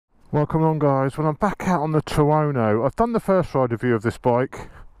Welcome on, guys. Well, I'm back out on the Tuono. I've done the first ride review of this bike,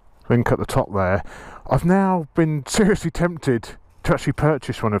 link at the top there. I've now been seriously tempted to actually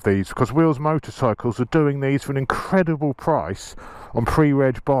purchase one of these because Wheels Motorcycles are doing these for an incredible price on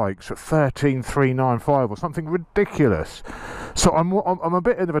pre-reg bikes at 13,395 or something ridiculous. So I'm a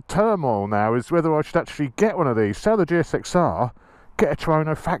bit in a turmoil now as whether I should actually get one of these, sell the GSXR, get a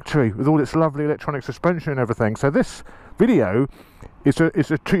Tuono Factory with all its lovely electronic suspension and everything. So this video is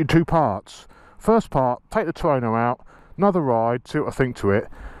two parts. First part, take the Tuono out, another ride, see what I think to it.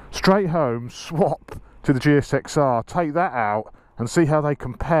 Straight home, swap to the GSXR, take that out and see how they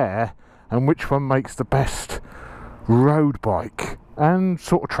compare and which one makes the best road bike and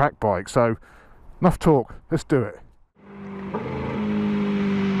sort of track bike. So enough talk, let's do it.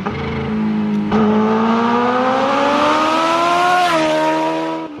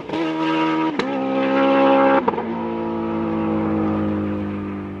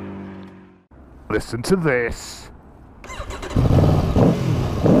 Listen to this.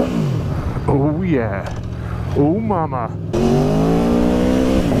 Oh yeah. Oh mama.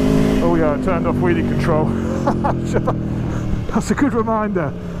 Oh yeah, I turned off wheelie control. That's a good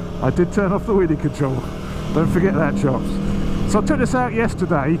reminder. I did turn off the wheelie control. Don't forget that, chops. So I took this out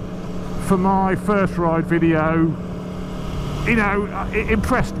yesterday for my first ride video. You know, it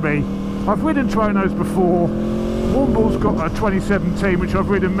impressed me. I've ridden Tuonos before. Womble's got a 2017 which I've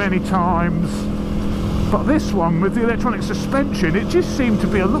ridden many times. But this one with the electronic suspension, it just seemed to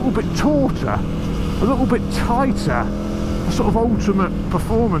be a little bit tauter, a little bit tighter, a sort of ultimate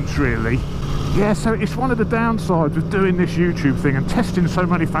performance really. Yeah, so it's one of the downsides of doing this YouTube thing and testing so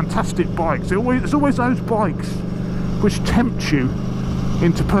many fantastic bikes. There's always those bikes which tempt you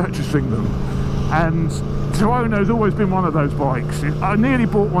into purchasing them. And Tuono's always been one of those bikes. I nearly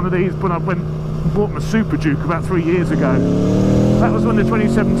bought one of these when I went and bought my Super Duke about 3 years ago. That was when the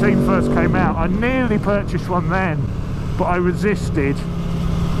 2017 first came out. I nearly purchased one then, but I resisted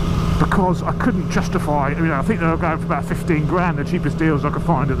because I couldn't justify. I think they were going for about 15 grand, the cheapest deals I could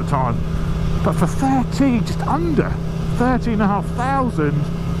find at the time. But for 13, just under 13,500,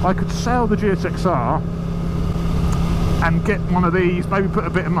 I could sell the GSXR and get one of these, maybe put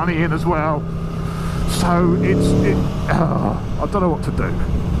a bit of money in as well. So I don't know what to do.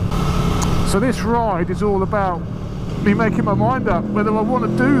 So this ride is all about me making my mind up whether I want to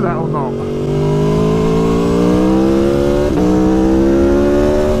do that or not.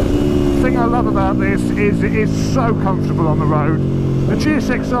 The thing I love about this is it is so comfortable on the road. The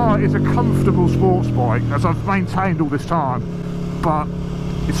GSXR is a comfortable sports bike, as I've maintained all this time, but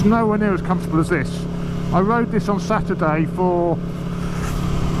it's nowhere near as comfortable as this. I rode this on Saturday for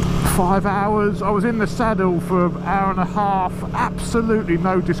 5 hours. I was in the saddle for an hour and a half, absolutely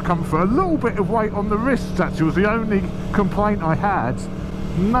no discomfort. A little bit of weight on the wrists actually was the only complaint I had.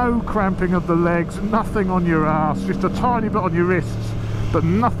 No cramping of the legs, nothing on your ass, just a tiny bit on your wrists, but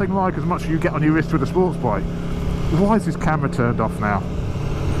nothing like as much as you get on your wrist with a sports bike. Why is this camera turned off now?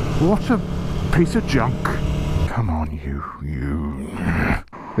 What a piece of junk. Come on, you.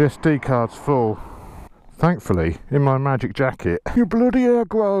 The SD card's full. Thankfully, in my magic jacket. You bloody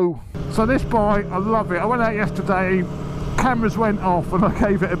aggro! So this bike, I love it. I went out yesterday, cameras went off and I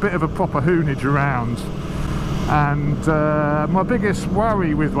gave it a bit of a proper hoonage around. And my biggest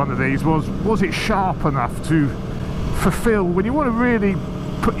worry with one of these was it sharp enough to fulfill, when you want to really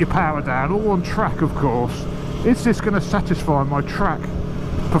put your power down, all on track of course, is this going to satisfy my track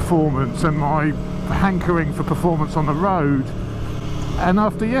performance and my hankering for performance on the road? And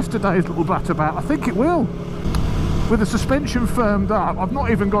after yesterday's little blatterbout, I think it will. With the suspension firmed up, I've not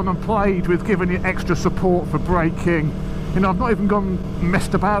even gone and played with giving it extra support for braking. I've not even gone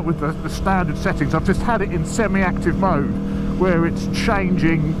messed about with the standard settings. I've just had it in semi-active mode, where it's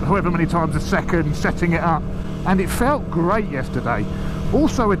changing however many times a second, setting it up. And it felt great yesterday.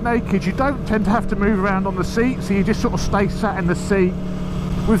 Also with naked, you don't tend to have to move around on the seat, so you just sort of stay sat in the seat.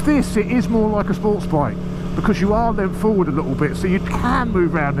 With this, it is more like a sports bike, because you are leant forward a little bit, so you can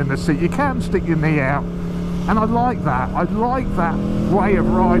move around in the seat, you can stick your knee out, and I like that. I like that way of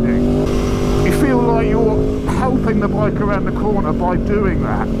riding. You feel like you're helping the bike around the corner by doing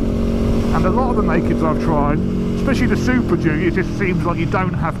that. And a lot of the nakeds I've tried, especially the Super Duke, it just seems like you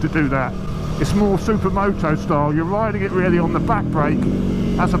don't have to do that. It's more supermoto style, you're riding it really on the back brake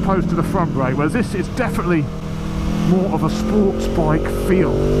as opposed to the front brake, whereas this is definitely more of a sports bike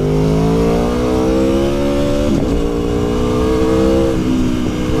feel.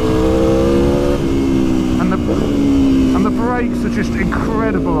 And the brakes are just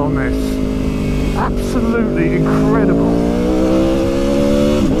incredible on this. Absolutely incredible.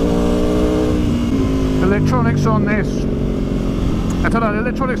 Electronics on this I don't know, the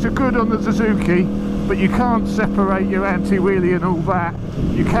electronics are good on the Suzuki, but you can't separate your anti-wheelie and all that.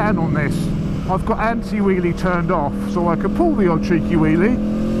 You can on this. I've got anti-wheelie turned off, so I can pull the odd cheeky wheelie,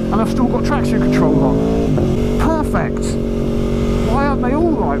 and I've still got traction control on. Perfect! Why aren't they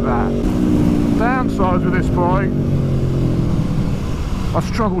all like that? Downsides with this bike,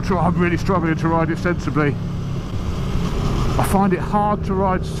 I'm really struggling to ride it sensibly. I find it hard to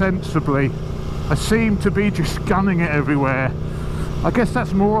ride sensibly. I seem to be just gunning it everywhere. I guess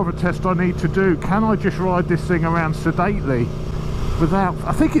that's more of a test I need to do. Can I just ride this thing around sedately without...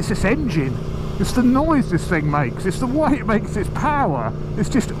 I think it's this engine. It's the noise this thing makes. It's the way it makes its power. It's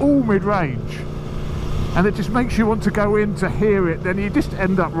just all mid-range. And it just makes you want to go in to hear it. Then you just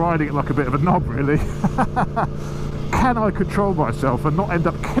end up riding it like a bit of a knob, really. Can I control myself and not end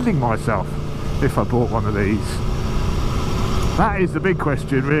up killing myself if I bought one of these? That is the big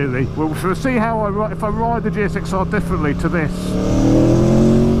question, really. We'll see how if I ride the GSX-R differently to this,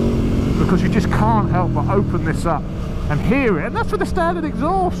 because you just can't help but open this up and hear it, and that's with a standard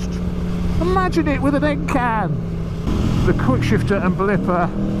exhaust. Imagine it with an end can. The quick shifter and blipper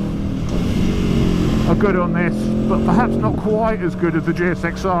are good on this, but perhaps not quite as good as the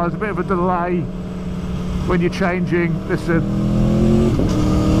GSX-R. There's a bit of a delay when you're changing. Listen.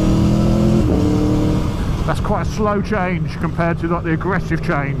 That's quite a slow change compared to like the aggressive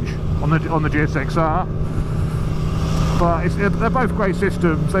change on the GSX-R. But they're both great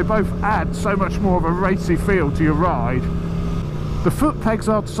systems. They both add so much more of a racy feel to your ride. The foot pegs,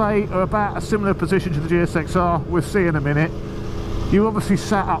 I'd say, are about a similar position to the GSX-R. We'll see in a minute. You obviously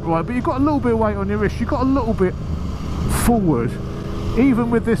sat upright, but you've got a little bit of weight on your wrist. You've got a little bit forward. Even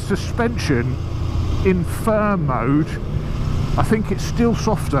with this suspension in firm mode, I think it's still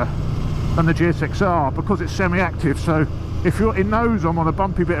softer than the GSX-R because it's semi-active. So if you're in nose, I'm on a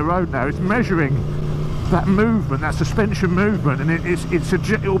bumpy bit of road now, it's measuring that movement, that suspension movement, and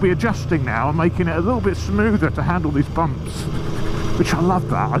it'll be adjusting now and making it a little bit smoother to handle these bumps, which I love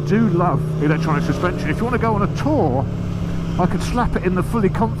that. I do love electronic suspension. If you want to go on a tour, I could slap it in the fully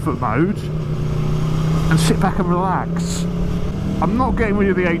comfort mode and sit back and relax. I'm not getting rid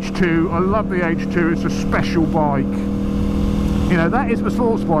of the H2. I love the H2. It's a special bike. You know, that is the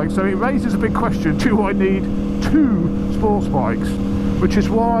sports bike, so it raises a big question: do I need two sports bikes? Which is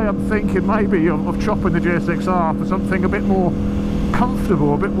why I'm thinking maybe of chopping the GSX-R for something a bit more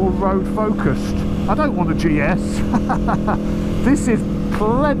comfortable, a bit more road focused. I don't want a GS. This is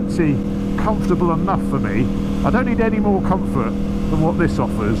plenty comfortable enough for me. I don't need any more comfort than what this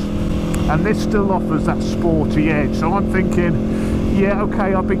offers, and this still offers that sporty edge. So I'm thinking, yeah,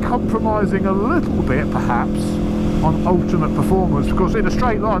 okay, I'll be compromising a little bit perhaps on ultimate performance, because in a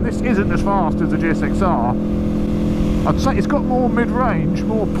straight line this isn't as fast as the GSX-R. I'd say it's got more mid-range,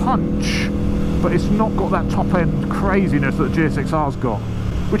 more punch, but it's not got that top-end craziness that the GSX-R's got,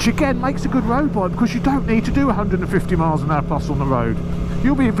 which again makes a good road bike because you don't need to do 150 miles an hour plus on the road.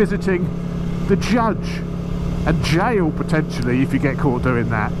 You'll be visiting the judge and jail potentially if you get caught doing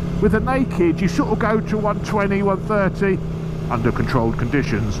that. With a naked, you sort of go to 120, 130 under controlled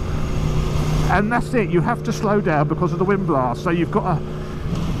conditions, and that's it. You have to slow down because of the wind blast, so you've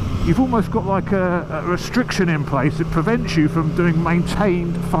almost got like a restriction in place that prevents you from doing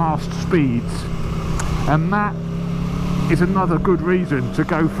maintained fast speeds, and that is another good reason to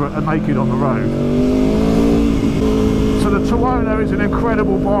go for a naked on the road. So the Tuono is an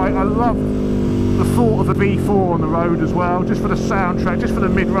incredible bike. I love the thought of the V4 on the road as well, just for the soundtrack, just for the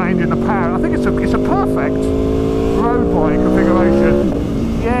mid-range and the power. I think it's a perfect road bike configuration.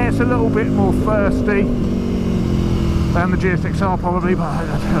 Yeah, it's a little bit more thirsty than the GSX-R probably, but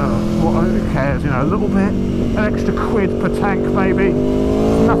who cares, you know, a little bit, an extra quid per tank maybe,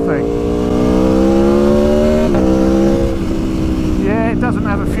 nothing. Yeah, it doesn't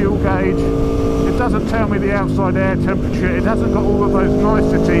have a fuel gauge, it doesn't tell me the outside air temperature, it hasn't got all of those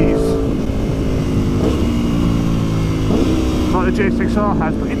niceties like the GSX-R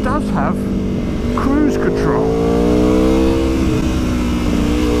has, but it does have cruise control.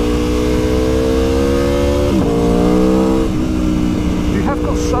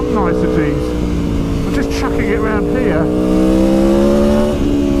 Some niceties. I'm just chucking it around here.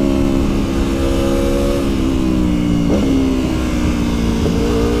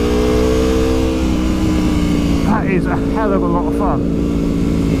 That is a hell of a lot of fun.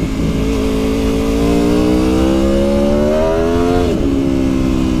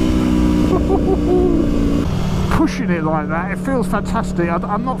 Pushing it like that, it feels fantastic.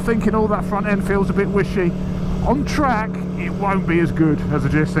 I'm not thinking all that front end feels a bit wishy. On track, it won't be as good as the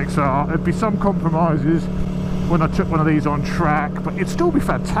GSX-R. There'd be some compromises when I took one of these on track, but it'd still be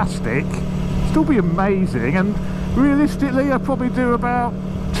fantastic, still be amazing. And Realistically, I probably do about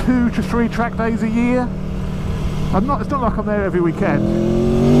 2 to 3 track days a year. It's not like I'm there every weekend.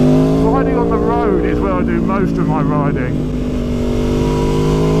 Riding on the road is where I do most of my riding.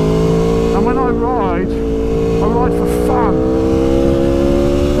 And when I ride for fun.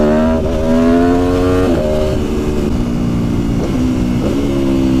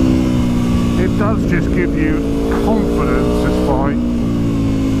 It does just give you confidence, this bike.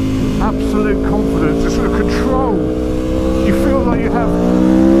 Absolute confidence, a sort of control. You feel like you have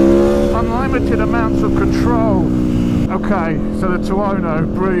unlimited amounts of control. Okay, so the Tuono,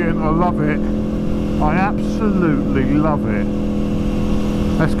 brilliant, I love it. I absolutely love it.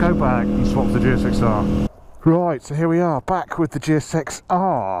 Let's go back and swap the GSX-R. Right, so here we are, back with the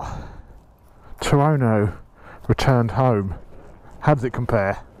GSX-R. Tuono returned home. How does it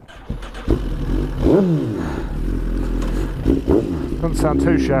compare? Doesn't sound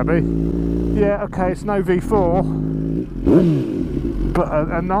too shabby. Yeah, okay, it's no V4, but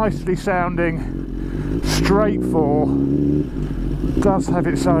a nicely sounding straight 4 does have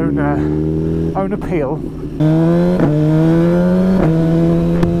its own appeal.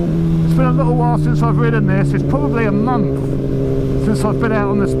 It's been a little while since I've ridden this. It's probably a month since I've been out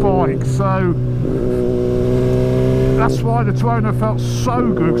on this bike, so that's why the Tuono felt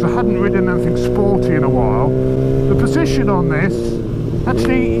so good, because I hadn't ridden anything sporty in a while. The position on this,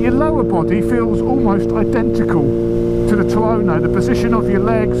 actually your lower body feels almost identical to the Tuono. The position of your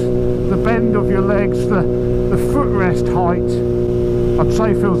legs, the bend of your legs, the footrest height, I'd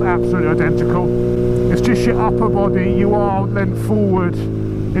say feels absolutely identical. It's just your upper body, you are leant forward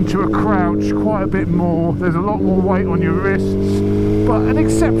into a crouch quite a bit more. There's a lot more weight on your wrists, but an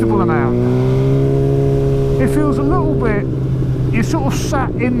acceptable amount. It feels a little bit, you sort of sat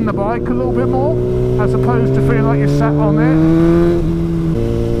in the bike a little bit more, as opposed to feeling like you sat on it.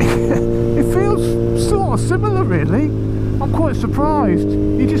 It feels sort of similar really. I'm quite surprised.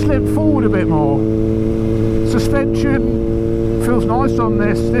 You just leant forward a bit more. Suspension feels nice on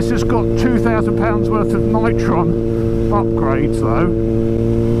this. This has got £2,000 worth of Nitron upgrades though.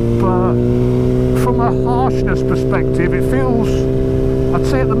 But from a harshness perspective, it feels, I'd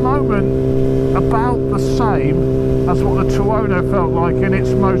say at the moment, about the same as what the Tuono felt like in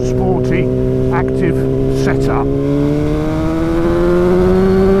its most sporty, active setup.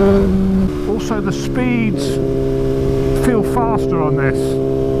 Also the speeds feel faster on this.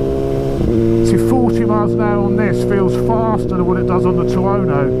 See, 40 miles an hour on this feels faster than what it does on the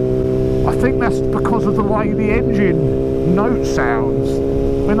Tuono. I think that's because of the way the engine note sounds.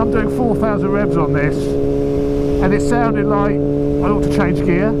 When I'm doing 4,000 revs on this, and it sounded like I ought to change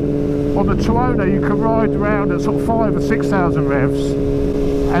gear. On the Tuono you can ride around at sort of 5,000 or 6,000 revs,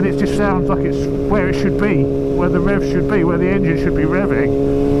 and it just sounds like it's where it should be, where the rev should be, where the engine should be revving.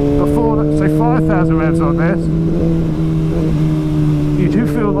 Before, say 5,000 revs on this, you do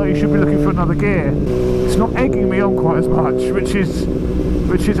feel like you should be looking for another gear. It's not egging me on quite as much, which is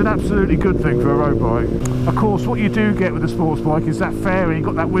an absolutely good thing for a road bike. Of course, what you do get with a sports bike is that fairing, you've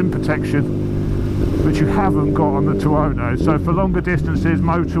got that wind protection, which you haven't got on the Tuono. So for longer distances,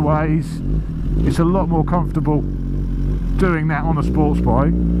 motorways, it's a lot more comfortable doing that on a sports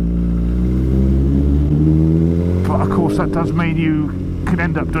bike. But of course that does mean you can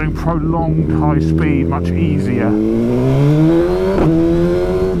end up doing prolonged high speed much easier.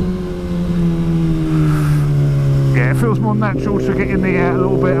 Yeah, it feels more natural to get in the air a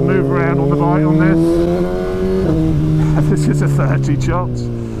little bit and move around on the bike on this. This is a 30 shots.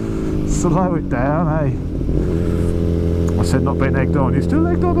 Slow it down, eh? I said not being egged on. You're still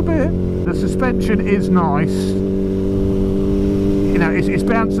egged on a bit. The suspension is nice. You know, it's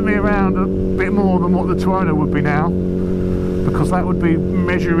bouncing me around a bit more than what the Tuono would be now, because that would be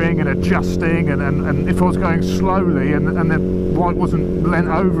measuring and adjusting, and if I was going slowly and the bike wasn't leant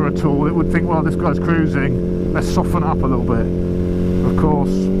over at all, it would think, well, this guy's cruising, let's soften up a little bit. Of course,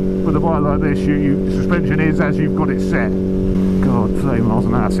 with a bike like this, the suspension is as you've got it set. God, 30 miles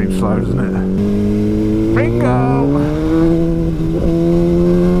an hour seems slow, doesn't it? Bingo!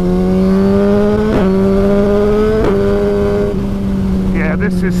 Yeah,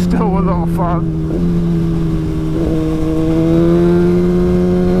 this is still a lot of fun.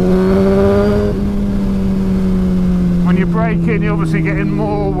 When you're braking, you're obviously getting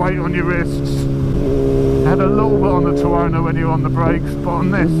more weight on your wrists. Had a little bit on the Tuono when you're on the brakes, but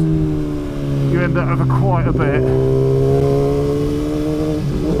on this, you end up with quite a bit.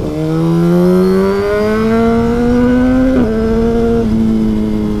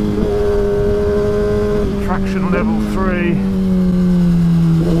 Traction level 3.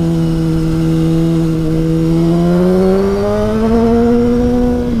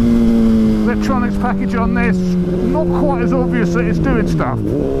 Electronics package on this, obvious that it's doing stuff.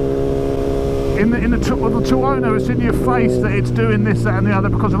 In the Tuono, it's in your face that it's doing this, that and the other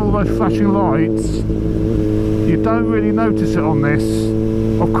because of all those flashing lights. You don't really notice it on this.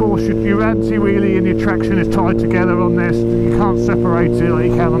 Of course, your anti-wheelie and your traction is tied together on this. You can't separate it like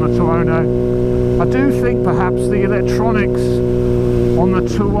you can on a Tuono. I do think perhaps the electronics on the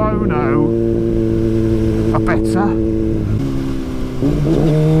Tuono are better.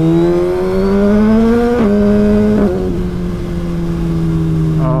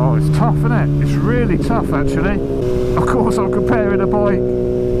 Oh, it's tough, isn't it? It's really tough, actually. Of course, I'm comparing a bike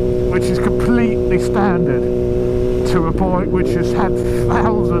which is completely standard to a bike which has had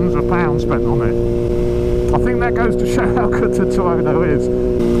thousands of pounds spent on it. I think that goes to show how good the Tuono is.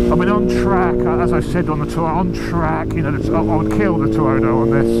 I mean, on track, as I said on the Tuono, on track, you know, I would kill the Tuono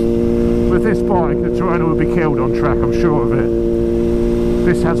on this. With this bike, the Tuono would be killed on track, I'm sure of it.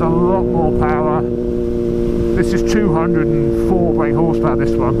 This has a lot more power. This is 204 brake horsepower,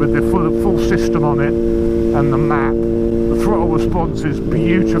 this one, with the full system on it and the map. The throttle response is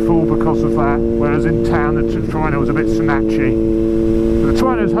beautiful because of that, whereas in town the Tuono was a bit snatchy. But the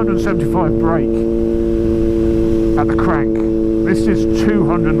Tuono is 175 brake at the crank. This is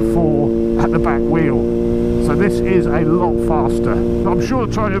 204 at the back wheel. So this is a lot faster. I'm sure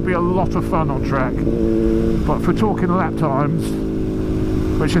the Tuono would be a lot of fun on track. But for talking lap times,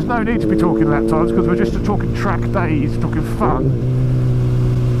 which there's no need to be talking lap times because we're just talking track days, talking fun.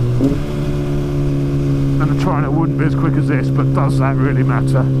 And the Tuono wouldn't be as quick as this, but does that really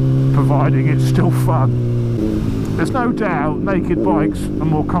matter? Providing it's still fun. There's no doubt naked bikes are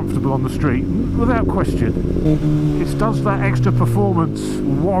more comfortable on the street, without question. It does that extra performance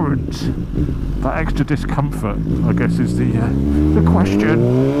warrant that extra discomfort, I guess is the question.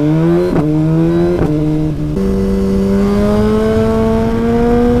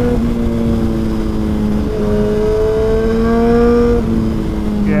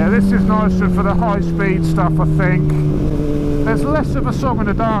 Nicer for the high speed stuff, I think. There's less of a song and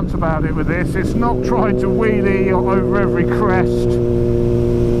a dance about it with this. It's not trying to wheelie over every crest.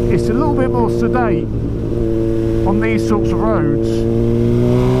 It's a little bit more sedate on these sorts of roads.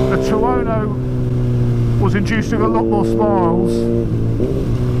 The Tuono was inducing a lot more smiles,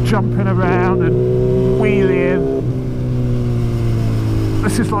 jumping around and wheeling.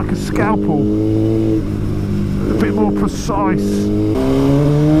 This is like a scalpel, a bit more precise.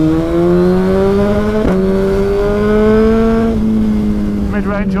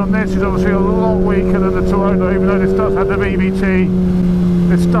 Mid-range on this is obviously a lot weaker than the Tuono, even though this does have the VVT.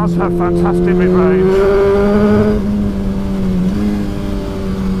 This does have fantastic mid-range.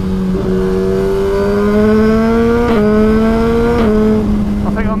 I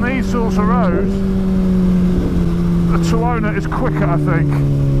think on these sorts of roads, the Tuono is quicker, I think.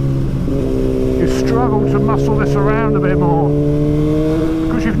 You struggle to muscle this around a bit more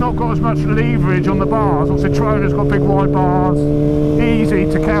because you've not got as much leverage on the bars. Obviously Tuono's got big wide bars, easy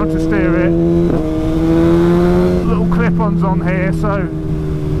to counter steer it, little clip-ons on here, so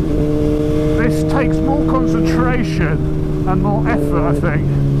this takes more concentration and more effort, I think.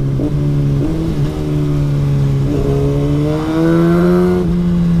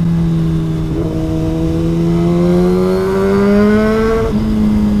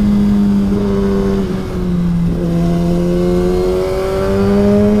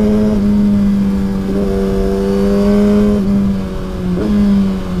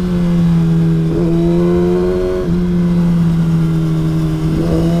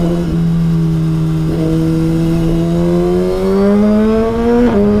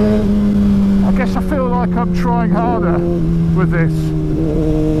 This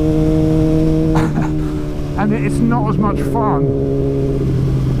and it's not as much fun.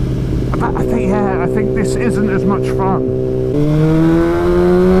 But I think this isn't as much fun.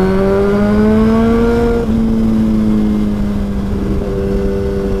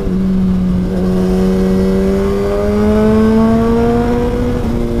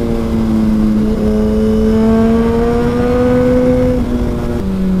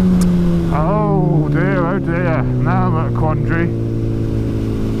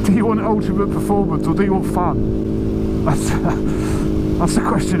 Do you want ultimate performance or do you want fun? That's the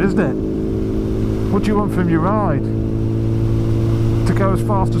question, isn't it? What do you want from your ride? To go as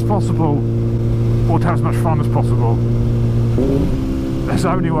fast as possible or to have as much fun as possible? There's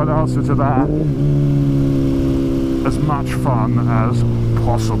only one answer to that. As much fun as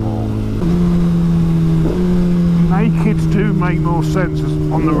possible. Nakeds do make more sense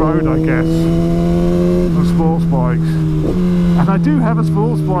on the road, I guess, than sports bikes. And I do have a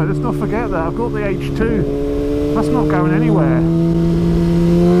sports bike, let's not forget that. I've got the H2. That's not going anywhere.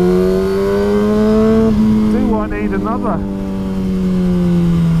 Do I need another?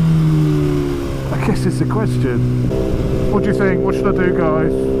 I guess it's the question. What do you think? What should I do,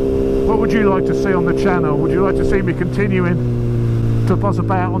 guys? What would you like to see on the channel? Would you like to see me continuing to buzz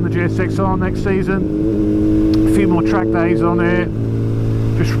about on the GSXR next season? A few more track days on it,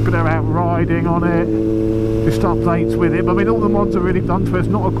 just a bit of out riding on it, just updates with it. But I mean, all the mods are really done to it. There's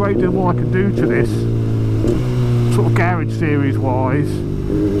not a great deal more I can do to this, sort of garage series wise.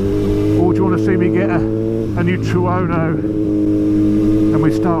 Or do you want to see me get a new Tuono and we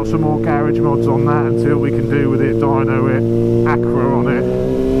start some more garage mods on that and see what we can do with it, dyno it, Acra on it.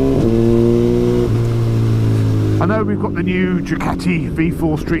 I know we've got the new Ducati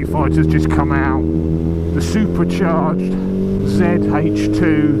V4 Street Fighters just come out, the supercharged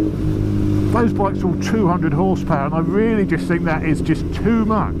ZH2. Those bikes are all 200 horsepower, and I really just think that is just too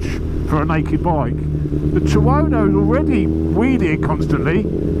much for a naked bike. The Tuono is already wheeling constantly.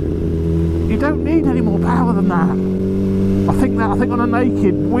 You don't need any more power than that. I think on a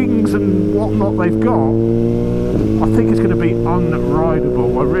naked wings and whatnot they've got, I think it's going to be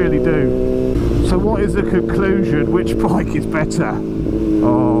unrideable. I really do. So what is the conclusion? Which bike is better?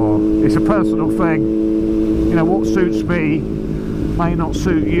 Oh, it's a personal thing. You know, what suits me may not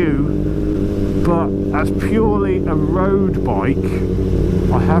suit you, but as purely a road bike,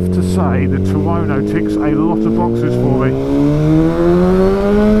 I have to say the Tuono ticks a lot of boxes for me.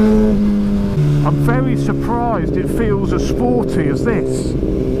 I'm very surprised it feels as sporty as this.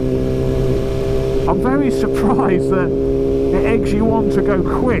 I'm very surprised that it eggs you on to go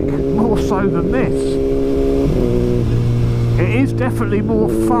quick, more so than this. It is definitely more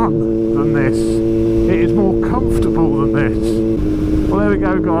fun than this. It is more comfortable than this. Well, there we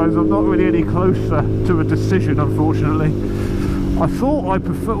go, guys. I'm not really any closer to a decision, unfortunately. I thought I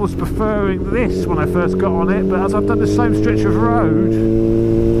was preferring this when I first got on it, but as I've done the same stretch of road,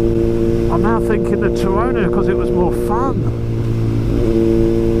 I'm now thinking the Tuono because it was more fun.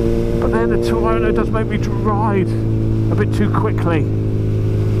 But then the Tuono does make me ride a bit too quickly.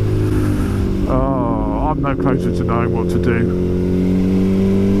 Oh, I'm no closer to knowing what to do.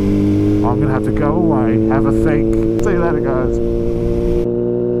 I'm going to have to go away, have a think. See you later, guys.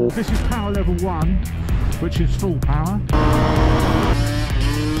 This is power level 1, which is full power.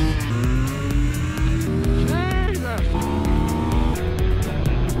 Jesus!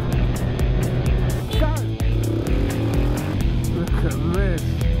 Go! Look at this.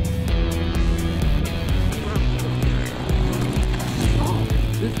 Oh,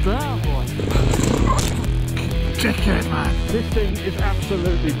 it's down, boy. Check it, man. This thing is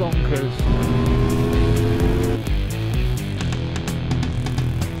absolutely bonkers.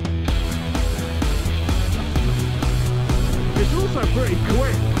 It's also pretty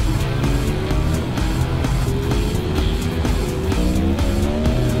quick.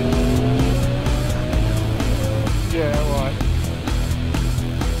 Yeah, right.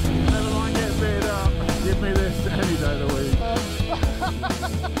 Never mind getting beat up. Give me this any day of the week.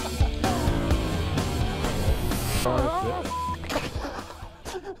 Oh,